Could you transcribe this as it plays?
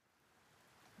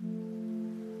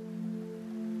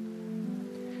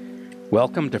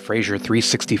Welcome to Fraser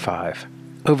 365.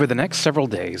 Over the next several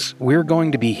days, we're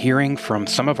going to be hearing from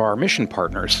some of our mission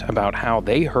partners about how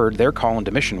they heard their call into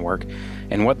mission work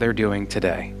and what they're doing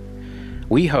today.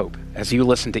 We hope, as you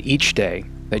listen to each day,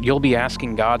 that you'll be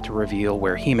asking God to reveal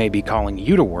where He may be calling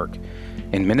you to work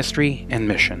in ministry and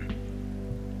mission.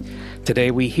 Today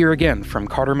we hear again from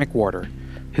Carter McWhorter,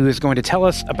 who is going to tell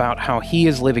us about how he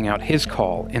is living out his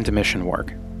call into mission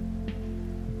work.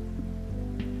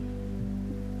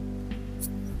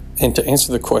 And to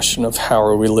answer the question of how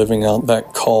are we living out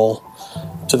that call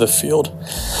to the field,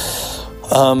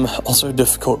 also a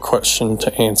difficult question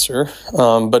to answer,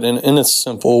 but in a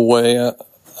simple way,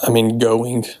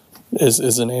 going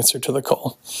is an answer to the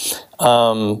call.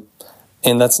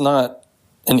 And that's not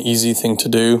an easy thing to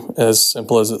do, as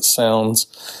simple as it sounds.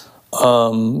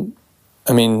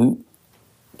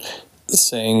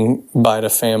 Saying bye to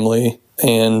family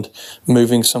and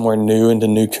moving somewhere new into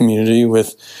new community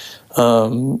with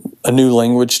a new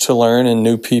language to learn and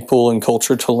new people and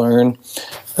culture to learn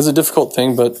is a difficult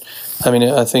thing. But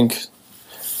I think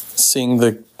seeing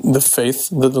the faith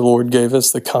that the Lord gave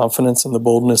us, the confidence and the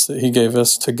boldness that He gave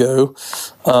us to go,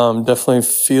 definitely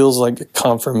feels like a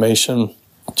confirmation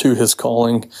to His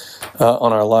calling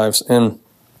on our lives. And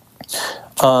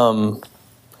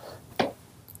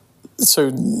so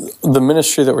the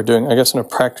ministry that we're doing, I guess in a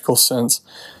practical sense,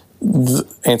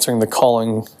 answering the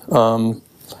calling on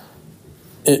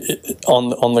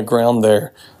the ground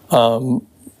there,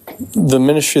 the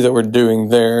ministry that we're doing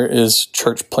there is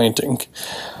church planting.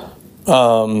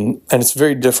 And it's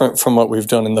very different from what we've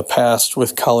done in the past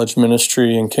with college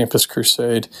ministry and Campus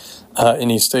Crusade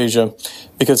in East Asia,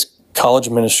 because college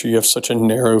ministry, you have such a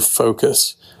narrow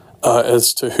focus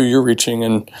as to who you're reaching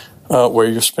and where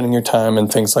you're spending your time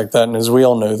and things like that. And as we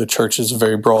all know, the church is a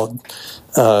very broad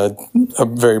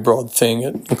thing.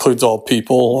 It includes all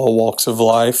people, all walks of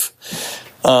life.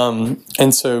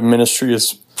 And so ministry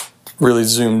is really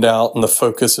zoomed out and the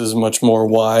focus is much more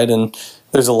wide, and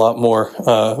there's a lot more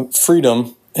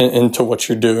freedom into what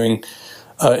you're doing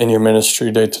in your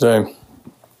ministry day to day.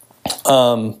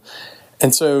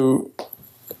 And so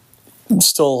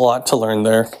still a lot to learn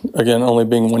there. Again, only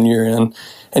being 1 year in.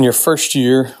 And your first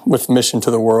year with Mission to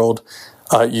the World,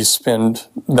 you spend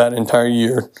that entire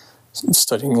year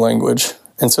studying language.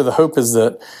 And so the hope is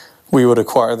that we would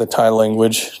acquire the Thai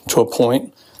language to a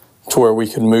point to where we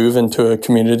could move into a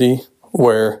community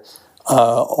where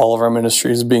all of our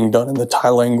ministry is being done in the Thai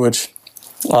language.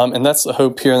 And that's the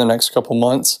hope here in the next couple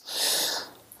months,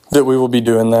 that we will be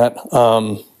doing that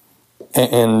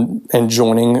and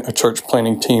joining a church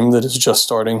planting team that is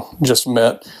just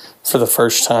met for the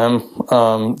first time.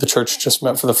 The church just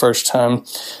met for the first time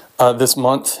this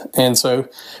month. And so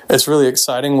it's really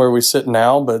exciting where we sit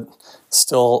now, but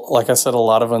still, like I said, a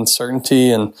lot of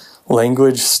uncertainty, and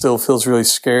language still feels really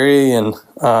scary. And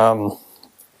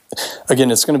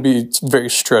again, it's going to be very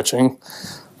stretching.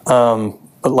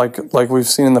 But like we've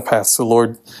seen in the past, the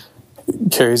Lord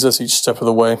carries us each step of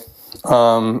the way.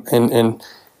 And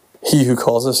He who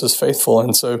calls us is faithful.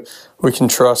 And so we can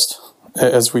trust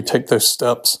as we take those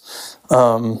steps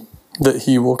that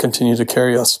He will continue to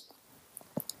carry us.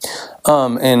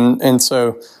 And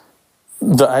so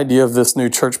the idea of this new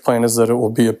church plan is that it will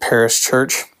be a parish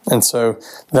church. And so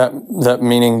that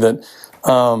meaning that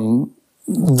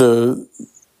the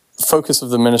focus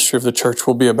of the ministry of the church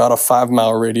will be about a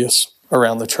 5-mile radius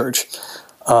around the church,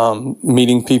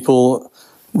 meeting people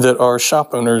that are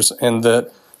shop owners and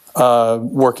that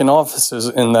work in offices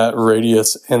in that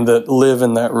radius and that live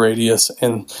in that radius,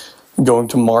 and going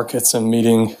to markets and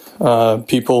meeting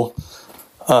people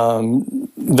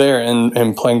there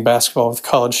and playing basketball with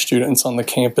college students on the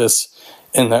campus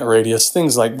in that radius,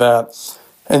 things like that.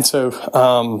 And so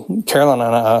Caroline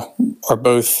and I are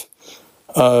both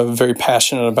very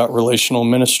passionate about relational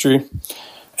ministry.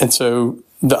 And so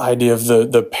the idea of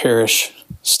the parish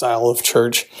style of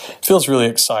church feels really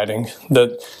exciting,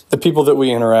 that the people that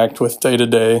we interact with day to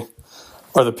day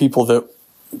are the people that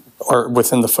are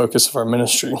within the focus of our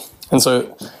ministry. And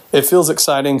so it feels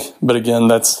exciting, but again,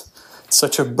 that's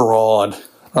such a broad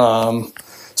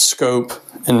scope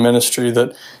in ministry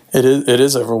that it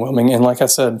is overwhelming. And like I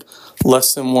said,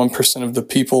 less than 1% of the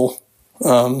people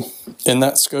in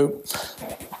that scope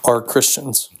are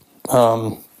Christians.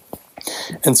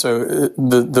 And so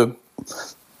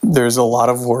there's a lot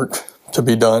of work to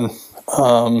be done,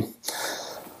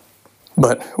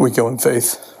 but we go in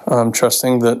faith,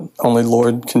 trusting that only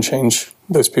Lord can change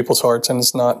those people's hearts, and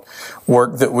it's not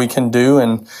work that we can do.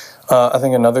 And I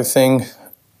think another thing,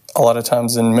 a lot of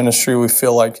times in ministry, we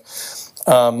feel like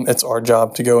it's our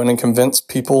job to go in and convince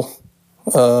people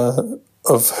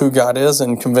who God is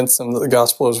and convince them that the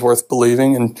gospel is worth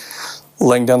believing and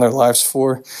laying down their lives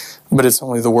for. But it's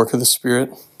only the work of the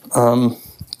Spirit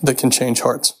that can change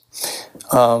hearts.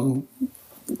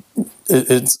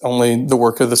 It's only the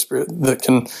work of the Spirit that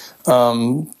can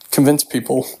convince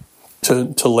people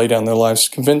to lay down their lives,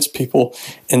 convince people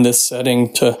in this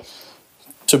setting to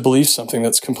believe something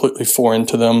that's completely foreign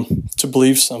to them, to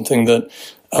believe something that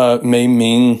may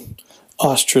mean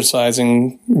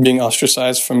being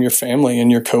ostracized from your family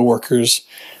and your coworkers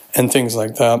and things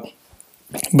like that.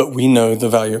 But we know the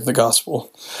value of the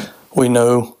gospel. We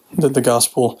know that the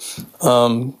gospel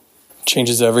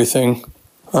changes everything,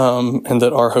 and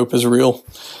that our hope is real.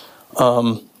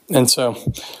 And so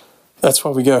that's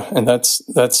why we go, and that's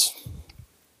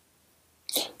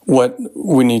what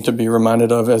we need to be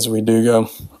reminded of as we do go.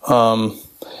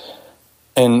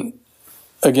 And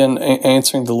again,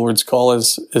 answering the Lord's call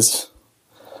is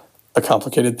a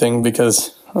complicated thing,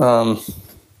 because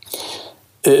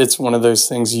it's one of those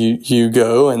things you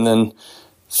go, and then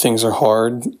things are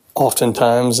hard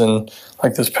oftentimes. And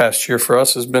like this past year for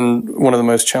us has been one of the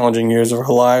most challenging years of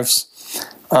our lives.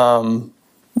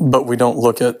 But we don't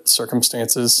look at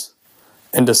circumstances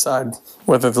and decide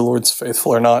whether the Lord's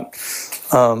faithful or not.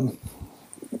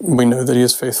 We know that He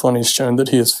is faithful, and He's shown that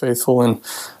He is faithful, and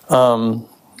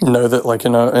know that, like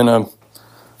in a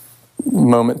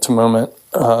moment to moment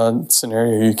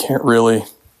scenario, you can't really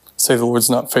say the Lord's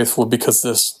not faithful because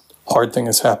this hard thing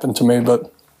has happened to me.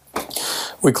 But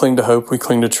we cling to hope, we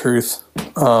cling to truth,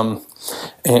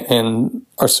 and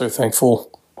are so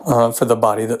thankful for the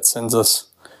body that sends us,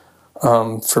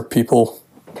 for people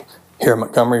here at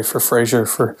Montgomery, for Fraser,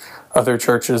 for other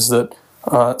churches that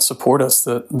support us,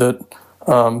 that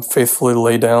faithfully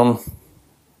lay down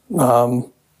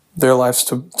their lives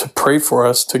to pray for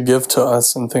us, to give to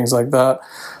us, and things like that,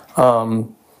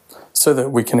 so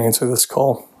that we can answer this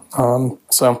call.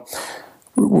 So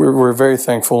we're very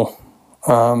thankful,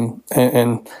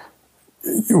 and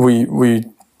we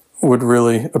would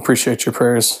really appreciate your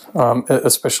prayers,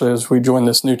 especially as we join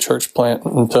this new church plant,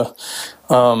 and to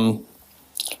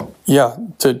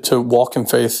walk in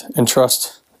faith and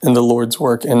trust in the Lord's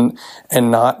work, and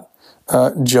not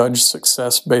judge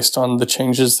success based on the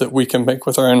changes that we can make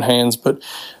with our own hands, but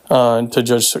to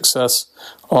judge success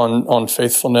on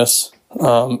faithfulness,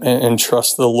 and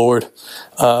trust the Lord,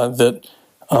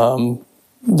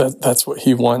 that's what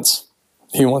He wants.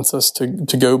 He wants us to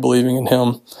go believing in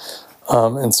Him.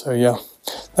 And so,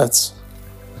 that's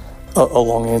a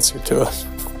long answer to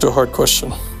a hard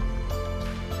question.